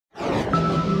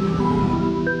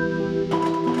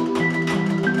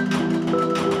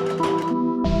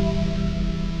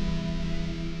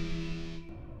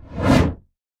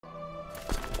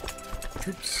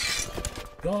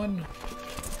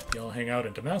out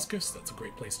in Damascus. That's a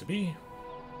great place to be.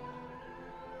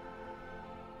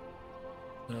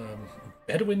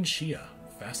 Bedouin Shia.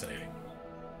 Fascinating.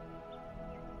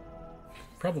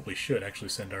 Probably should actually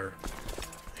send our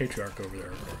Patriarch over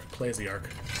there, or Ecclesiarch,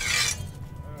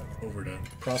 over to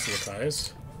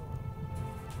proselytize.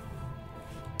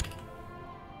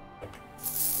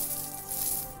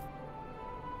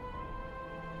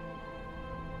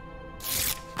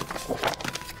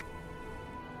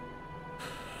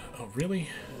 Oh, really?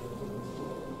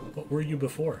 What were you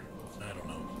before? I don't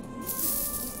know.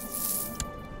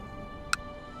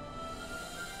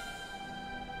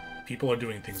 People are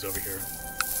doing things over here.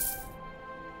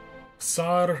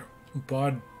 Sar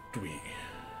Badwi.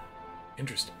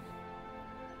 Interesting.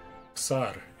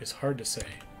 Sar is hard to say,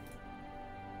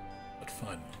 but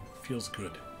fun. Feels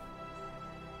good.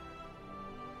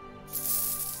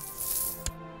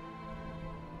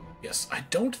 Yes, I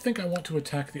don't think I want to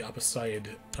attack the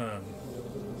Abbasid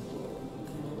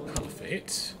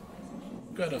Caliphate.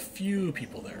 We've got a few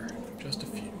people there. Just a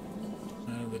few.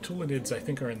 The Tulanids, I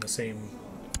think, are in the same...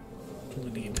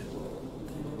 Tulanid.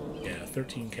 Yeah,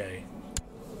 13k.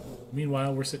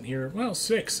 Meanwhile, we're sitting here... Well,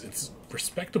 6. It's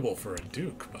respectable for a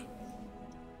duke, but...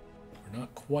 we're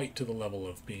not quite to the level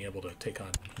of being able to take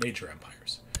on major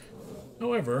empires.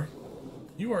 However,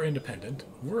 you are independent.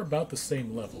 We're about the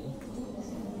same level.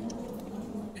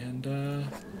 And,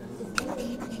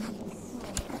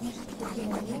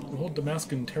 we hold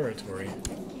Damascus territory.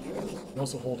 We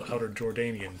also hold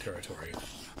Outrejordainian territory.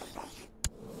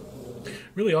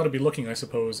 Really ought to be looking, I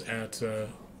suppose, at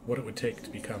what it would take to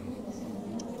become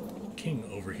king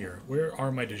over here. Where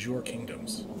are my de jure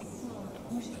kingdoms?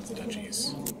 That's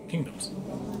duchies. Kingdoms.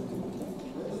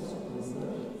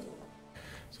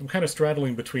 So I'm kind of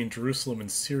straddling between Jerusalem and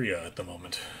Syria at the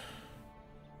moment.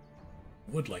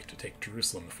 Would like to take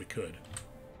Jerusalem if we could.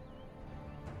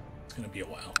 It's going to be a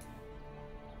while.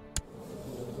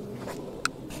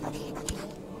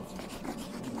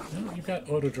 Well, you've got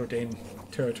Outrejordain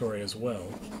territory as well.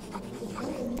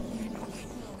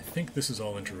 I think this is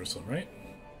all in Jerusalem, right?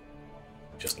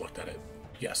 Just looked at it.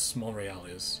 Yes, Montreal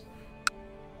is.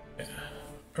 Yeah.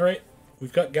 Alright,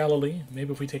 we've got Galilee.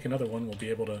 Maybe if we take another one, we'll be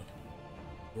able to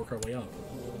work our way up.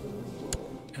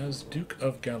 As Duke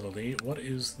of Galilee, what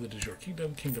is the de jure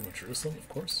kingdom? Kingdom of Jerusalem, of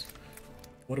course.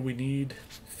 What do we need?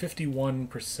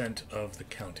 51% of the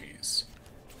counties.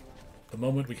 At the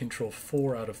moment, we control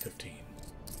 4 out of 15.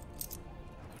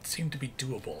 It seemed to be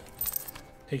doable.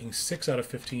 Taking 6 out of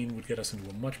 15 would get us into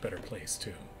a much better place,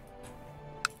 too.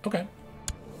 Okay.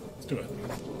 Let's do it.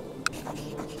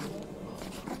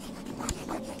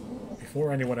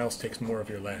 Before anyone else takes more of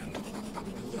your land.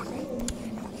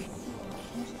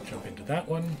 Jump into that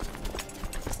one.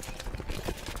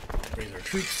 Raise our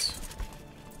troops.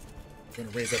 We're going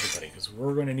to raise everybody, because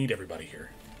we're going to need everybody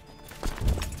here.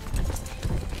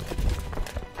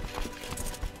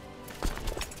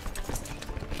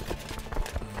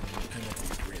 And then we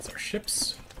need to raise our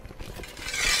ships.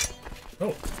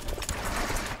 Oh.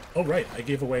 Oh, right. I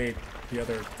gave away the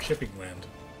other shipping land.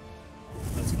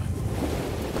 That's fine.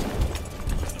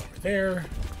 And over there.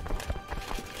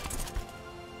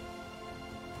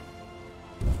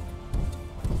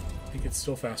 It's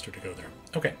still faster to go there.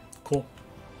 Okay, cool.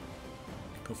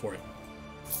 Go for it.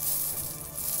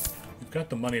 We've got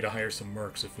the money to hire some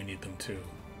mercs if we need them too.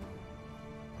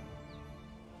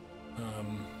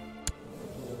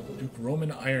 Duke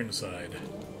Roman Ironside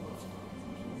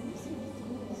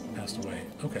passed away.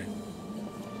 Okay.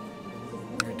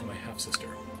 Married to my half-sister.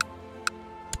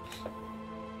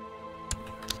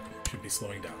 Should be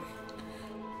slowing down.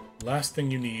 Last thing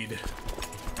you need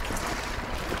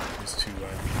is to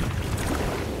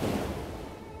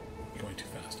going too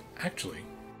fast. Actually,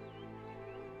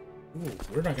 ooh,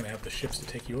 we're not going to have the ships to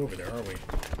take you over there, are we?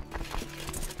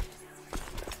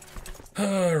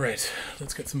 Alright,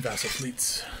 let's get some vassal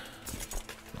fleets.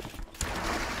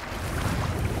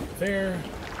 There.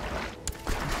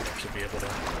 You should be able to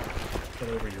get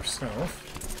over yourself.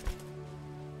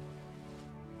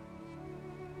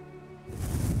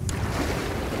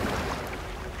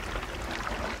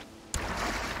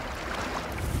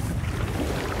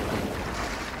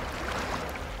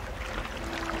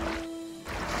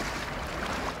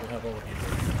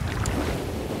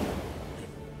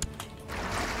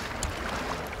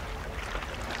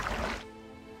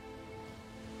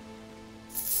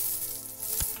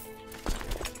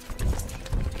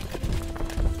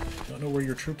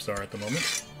 Troops are at the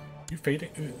moment. You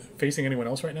facing anyone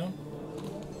else right now?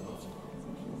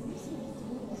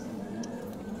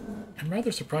 I'm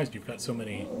rather surprised you've got so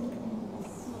many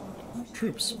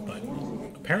troops, but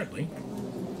apparently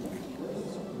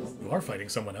you are fighting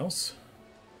someone else.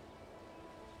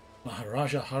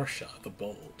 Maharaja Harsha the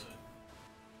Bold.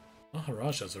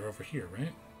 Maharajas are over here,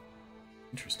 right?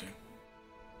 Interesting.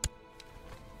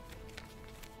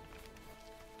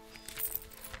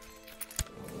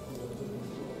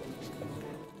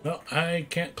 Well, I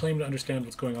can't claim to understand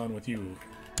what's going on with you,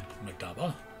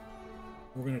 Magdaba.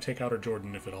 We're going to take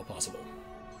Outrejordain if at all possible.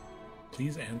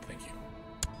 Please and thank you.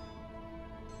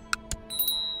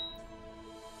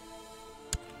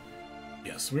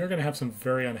 Yes, we are going to have some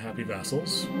very unhappy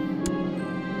vassals.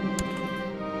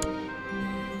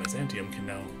 Byzantium can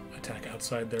now attack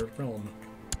outside their realm.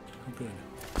 Oh, good.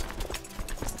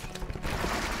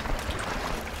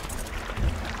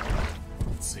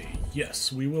 Let's see.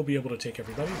 Yes, we will be able to take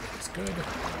everybody. That's good.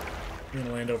 You're going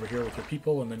to land over here with your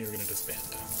people, and then you're going to disband.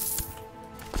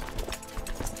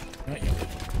 Not you did.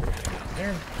 We're heading down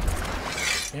there.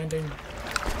 Disbanding.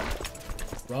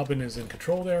 Robin is in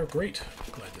control there. Great.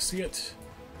 Glad to see it.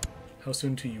 How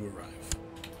soon till you arrive?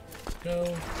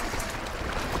 Go.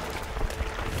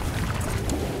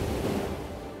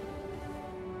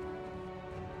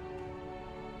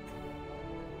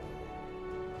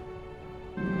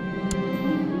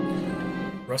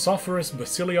 Rosopherus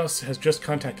Basilios has just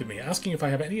contacted me, asking if I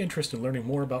have any interest in learning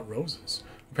more about roses.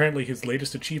 Apparently his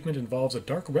latest achievement involves a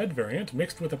dark red variant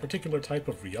mixed with a particular type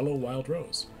of yellow wild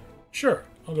rose. Sure,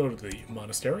 I'll go to the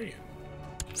monastery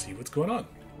and see what's going on.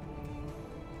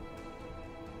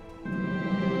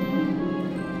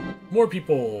 More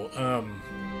people.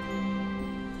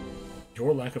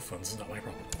 Your lack of funds is not my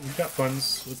problem. We've got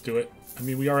funds. Let's do it. I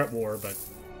mean, we are at war, but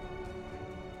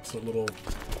it's a little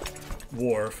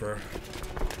war for...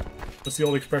 What's the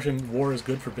old expression? War is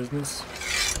good for business?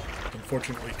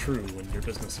 Unfortunately true when your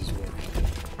business is war.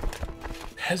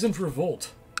 Peasant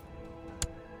revolt.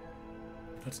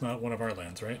 That's not one of our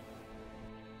lands, right?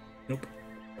 Nope.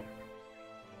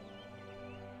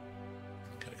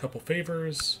 Got a couple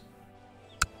favors.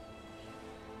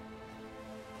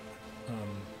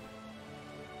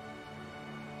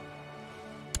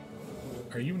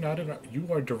 Are you not in... You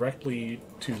are directly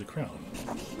to the crown.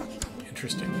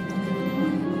 Interesting.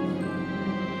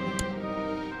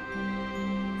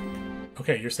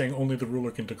 Okay, you're saying only the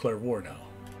ruler can declare war now.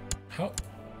 How?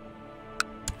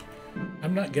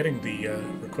 I'm not getting the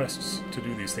requests to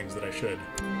do these things that I should.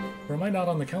 Or am I not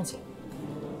on the council?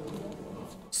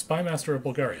 Spymaster of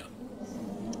Bulgaria.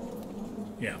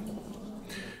 Yeah.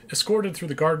 Escorted through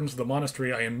the gardens of the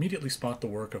monastery, I immediately spot the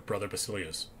work of Brother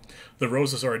Basilius. The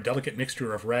roses are a delicate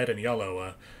mixture of red and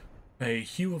yellow, a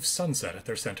hue of sunset at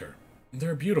their center.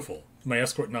 They're beautiful. My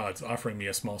escort nods, offering me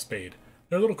a small spade.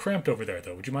 They're a little cramped over there,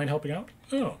 though. Would you mind helping out?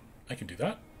 Oh, I can do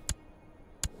that.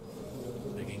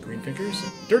 Making green fingers.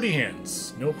 Dirty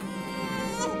hands. Nope.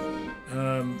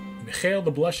 Mikhail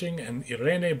the Blushing and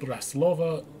Irene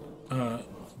Braslavova.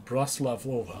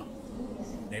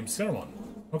 Named Sermon.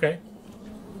 Okay.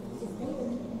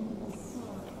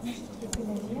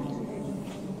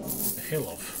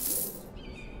 Mikhailov.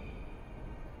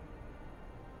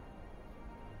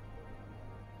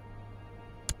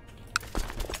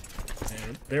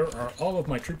 And there are all of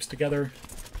my troops together,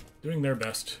 doing their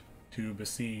best to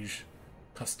besiege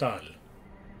Castal.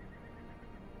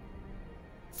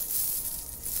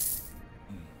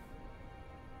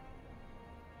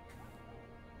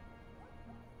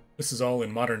 This is all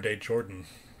in modern-day Jordan.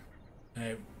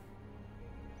 I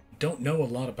don't know a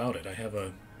lot about it. I have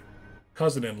a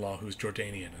cousin-in-law who's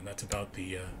Jordanian, and that's about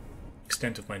the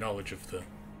extent of my knowledge of the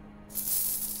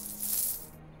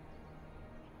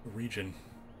region.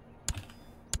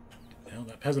 Well,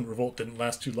 that peasant revolt didn't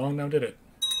last too long now, did it?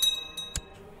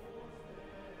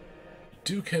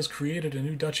 Duke has created a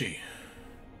new duchy.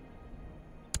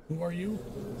 Who are you?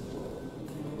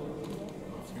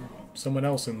 You're someone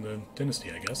else in the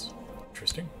dynasty, I guess.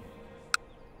 Interesting.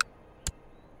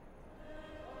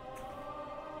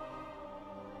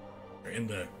 Or in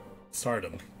the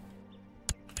Tsardom.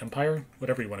 Empire?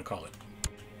 Whatever you want to call it.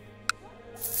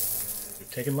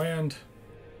 We've taken land.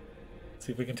 Let's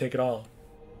see if we can take it all.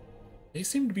 They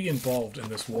seem to be involved in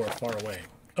this war far away.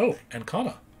 Oh,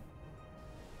 Ancona.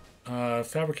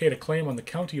 Fabricate a claim on the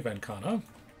county of Ancona.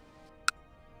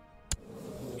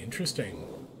 Interesting.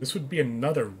 This would be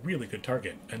another really good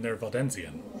target, and they're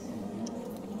Valdensian.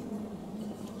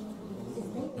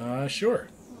 Sure.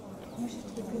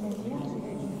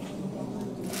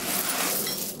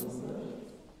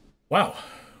 Wow,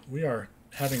 we are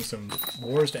having some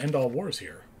wars to end all wars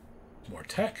here. More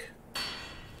tech.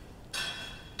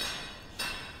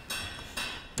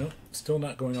 Nope, still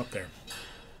not going up there.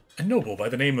 A noble by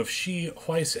the name of Shi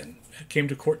Huaisen came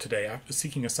to court today after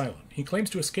seeking asylum. He claims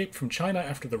to escape from China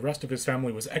after the rest of his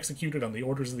family was executed on the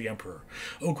orders of the emperor.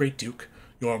 Oh, great Duke,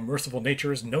 Your merciful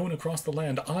nature is known across the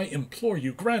land. I implore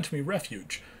you, grant me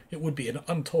refuge. It would be an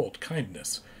untold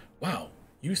kindness. Wow,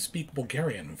 you speak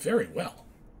Bulgarian very well.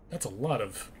 That's a lot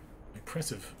of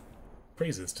impressive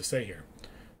phrases to say here.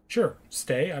 Sure,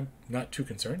 stay. I'm not too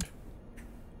concerned.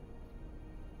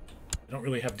 I don't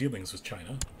really have dealings with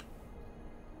China.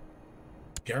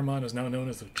 Garamond is now known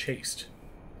as the Chaste.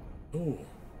 Ooh. You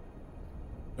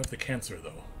have the Cancer,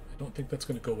 though. I don't think that's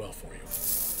going to go well for you.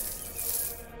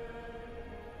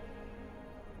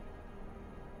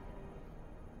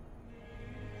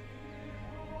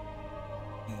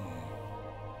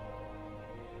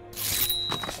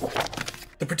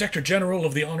 The Protector General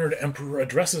of the Honored Emperor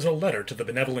addresses a letter to the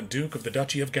benevolent Duke of the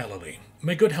Duchy of Galilee.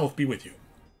 May good health be with you.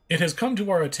 It has come to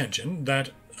our attention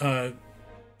that,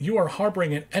 you are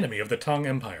harboring an enemy of the Tang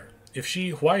Empire. If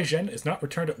she, Huaizhen, is not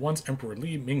returned at once, Emperor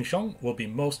Li Mingsheng will be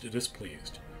most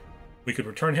displeased. We could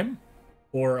return him,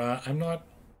 or, I'm not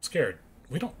scared.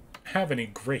 We don't have any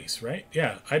grace, right?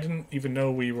 Yeah, I didn't even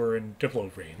know we were in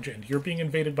Diplo range, and you're being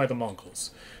invaded by the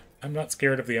Mongols. I'm not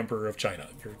scared of the Emperor of China.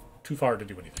 You're too far to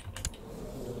do anything.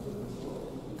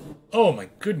 Oh my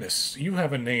goodness, you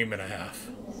have a name and a half.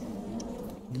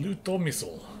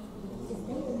 Lutomisl.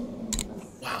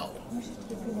 Wow.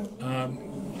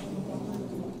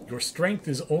 Your strength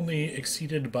is only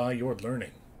exceeded by your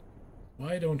learning.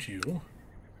 Why don't you...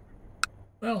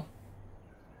 Well,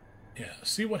 yeah,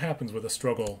 see what happens with a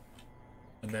struggle,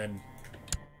 and then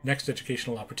next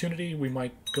educational opportunity, we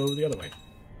might go the other way.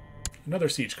 Another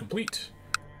siege complete.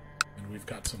 And we've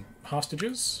got some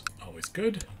hostages. Always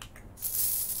good.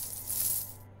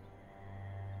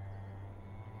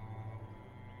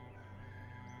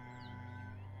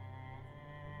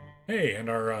 Hey, and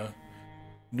our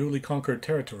newly conquered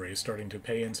territory is starting to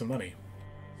pay in some money.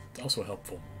 It's also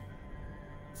helpful.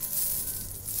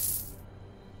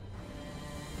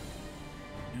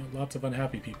 Yeah, lots of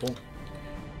unhappy people.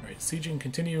 Alright, sieging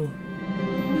continue.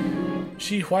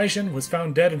 Shi Huaizhen was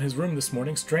found dead in his room this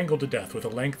morning, strangled to death with a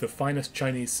length of finest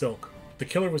Chinese silk. The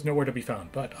killer was nowhere to be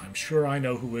found, but I'm sure I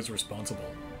know who is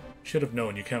responsible. Should have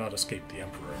known you cannot escape the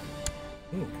Emperor.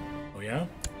 Ooh. Oh yeah?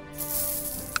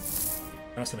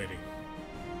 Fascinating.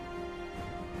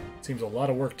 Seems a lot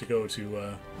of work to go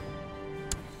to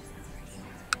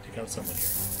take out someone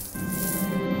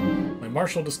here. My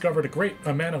marshal discovered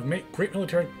a man of great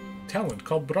military talent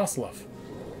called Braslav.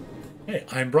 Hey,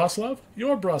 I'm Braslav.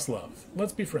 You're Braslav.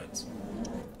 Let's be friends.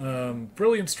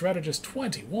 Brilliant strategist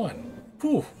 21.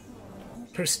 Whew.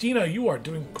 Pristina, you are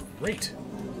doing great.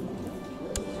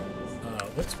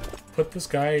 Let's put this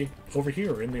guy over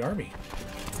here in the army.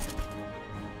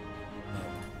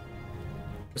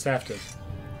 Just have to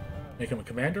make him a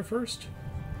commander first?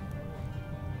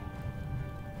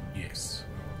 Yes.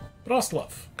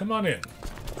 Braslav, come on in.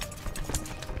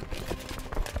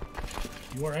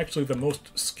 You are actually the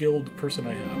most skilled person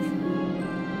I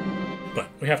have. But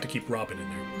we have to keep Robin in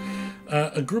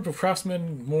there. A group of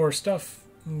craftsmen, more stuff,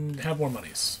 have more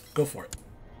monies. Go for it.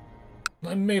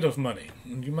 I'm made of money,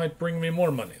 and you might bring me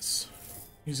more monies.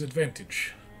 Use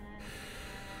advantage.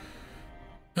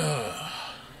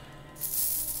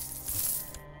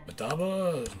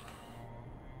 Medaba.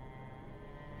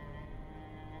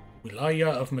 Wilaya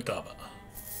of Medaba.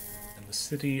 And the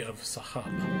city of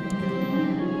Sahab.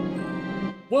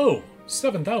 Whoa!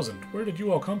 7,000! Where did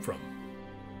you all come from?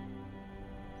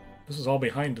 This is all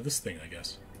behind this thing, I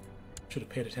guess. Should have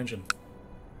paid attention.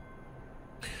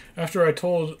 After I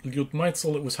told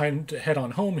Lyutmeitzel it was time to head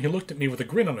on home, he looked at me with a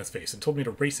grin on his face and told me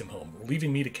to race him home,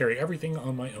 leaving me to carry everything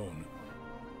on my own.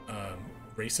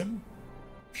 Race him?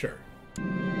 Sure.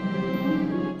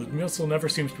 Lyutmeitzel never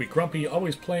seems to be grumpy,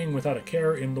 always playing without a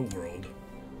care in the world.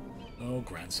 Oh,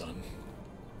 grandson.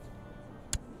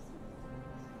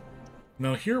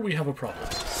 Now here we have a problem.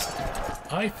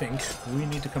 I think we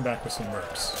need to come back with some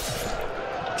mercs.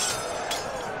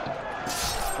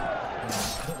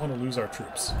 I don't want to lose our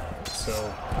troops,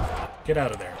 so get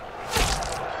out of there.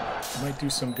 It might do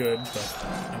some good, but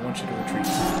I want you to retreat.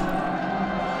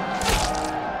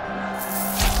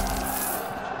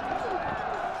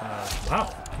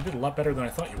 Wow, you did a lot better than I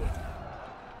thought you would.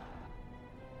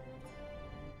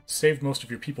 Saved most of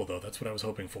your people, though. That's what I was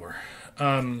hoping for.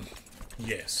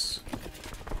 Yes.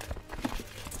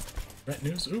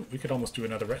 Retinues? Ooh, we could almost do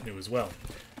another retinue as well.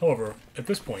 However, at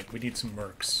this point, we need some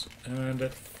mercs. And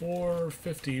at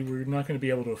 450, we're not going to be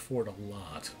able to afford a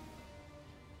lot.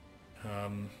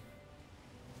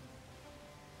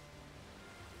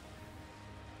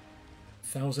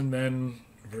 1,000 men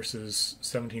versus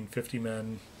 1,750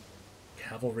 men.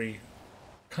 Cavalry.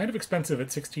 Kind of expensive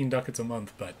at 16 ducats a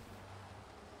month, but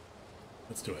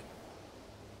let's do it.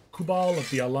 Kubal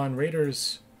of the Alan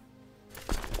Raiders.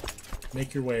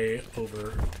 make your way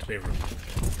over to Beirut.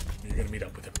 You're going to meet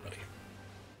up with everybody.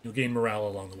 You'll gain morale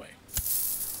along the way.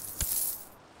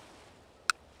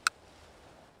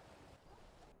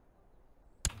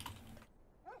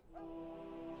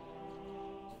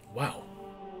 Wow.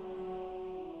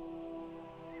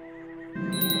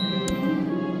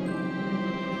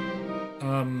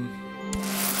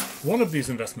 One of these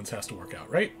investments has to work out,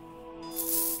 right?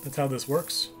 That's how this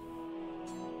works.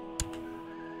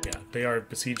 Yeah, they are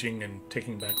besieging and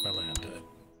taking back my land.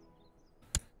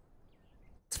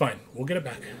 It's fine. We'll get it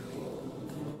back.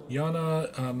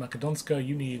 Yana Makedonska,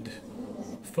 you need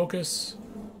focus.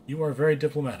 You are very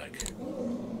diplomatic.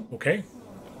 Okay.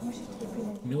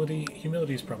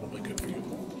 Humility is probably good for you.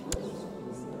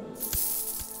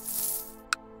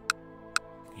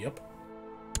 Yep.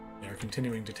 They are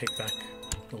continuing to take back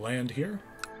the land here.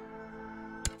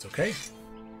 It's okay.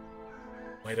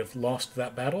 Might have lost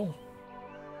that battle,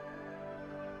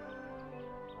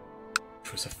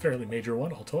 which was a fairly major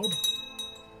one, all told.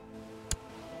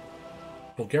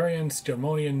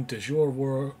 Bulgarian-Stermonian de jure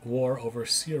war over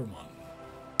Sirmon.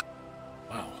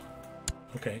 Wow.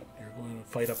 Okay, you're going to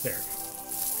fight up there.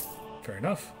 Fair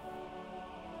enough.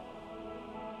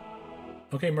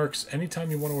 Okay, Mercs, anytime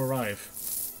you want to arrive.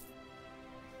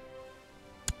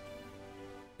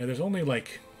 Yeah, there's only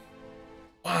like...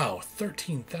 Wow,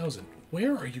 13,000.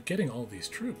 Where are you getting all these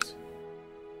troops?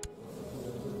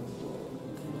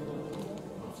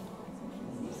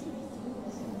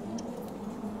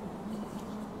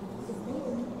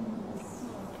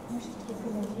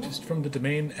 Just from the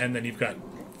domain, and then you've got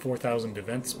 4,000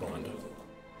 event spawned.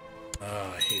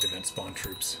 I hate event spawn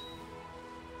troops.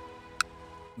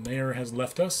 Mayor has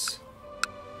left us.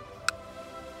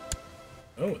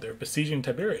 Oh, they're besieging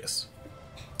Tiberius.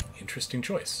 Interesting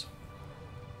choice.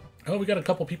 Oh, we got a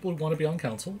couple people who want to be on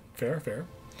council. Fair, fair.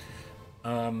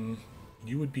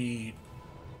 You would be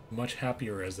much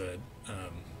happier as a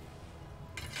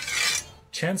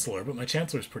chancellor, but my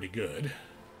chancellor's pretty good.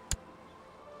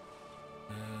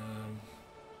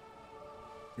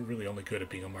 You're really only good at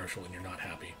being a marshal and you're not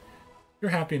happy.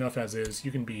 You're happy enough as is.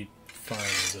 You can be fine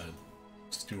as a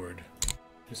steward.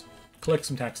 Just collect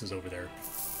some taxes over there.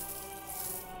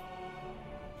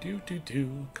 Do.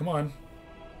 Come on.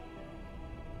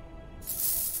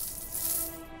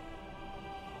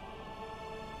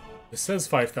 It says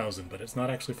 5,000, but it's not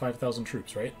actually 5,000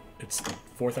 troops, right? It's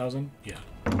 4,000? Yeah.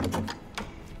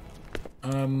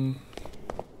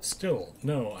 Still,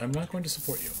 no, I'm not going to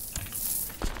support you.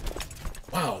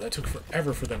 Wow, that took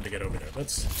forever for them to get over there.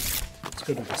 Let's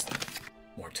go do this thing.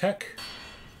 More tech.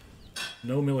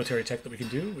 No military tech that we can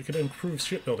do. We could improve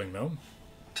shipbuilding, though.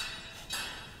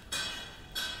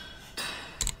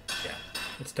 Yeah,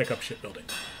 let's tech up shipbuilding.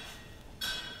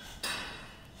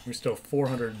 We're still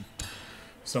 400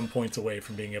 some points away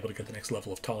from being able to get the next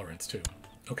level of tolerance, too.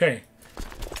 Okay.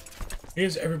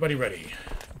 Is everybody ready?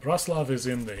 Braslav is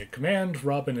in the command.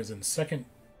 Robin is in second.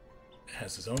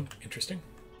 Has his own. Interesting.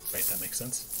 Right, that makes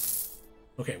sense.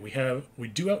 Okay, we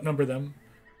do outnumber them.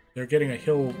 They're getting a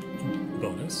hill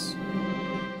bonus.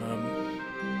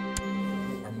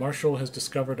 Our marshal has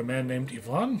discovered a man named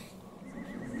Ivan.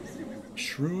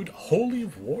 Shrewd, holy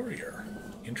warrior.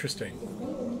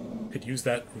 Interesting. Could use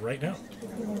that right now.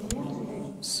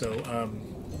 So,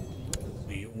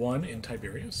 we won in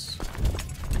Tiberius,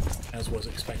 as was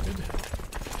expected.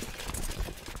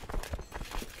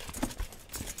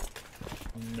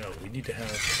 No, we need to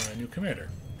have a new commander.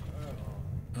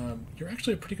 You're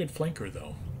actually a pretty good flanker,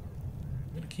 though.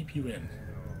 I'm going to keep you in.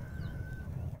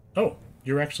 Oh,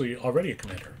 you're actually already a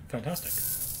commander. Fantastic.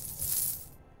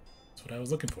 That's what I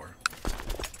was looking for.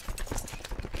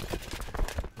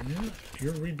 Yeah,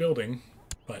 you're rebuilding,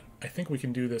 but I think we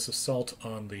can do this assault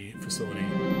on the facility.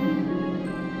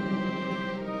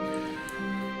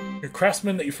 Your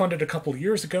craftsmen that you funded a couple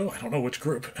years ago, I don't know which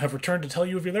group, have returned to tell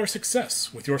you of their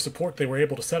success. With your support, they were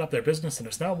able to set up their business, and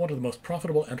it's now one of the most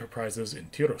profitable enterprises in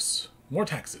Tyros. More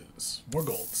taxes, more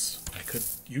golds. I could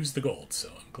use the gold, so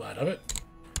I'm glad of it.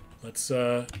 Let's,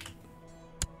 yeah,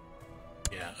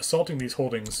 assaulting these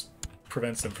holdings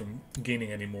prevents them from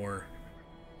gaining any more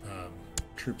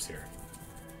troops here.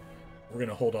 We're going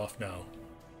to hold off now.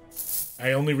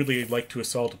 I only really like to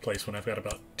assault a place when I've got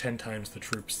about 10 times the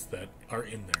troops that are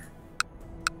in there.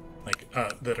 Like,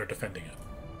 that are defending it.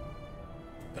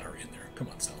 That are in there. Come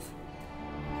on, Self.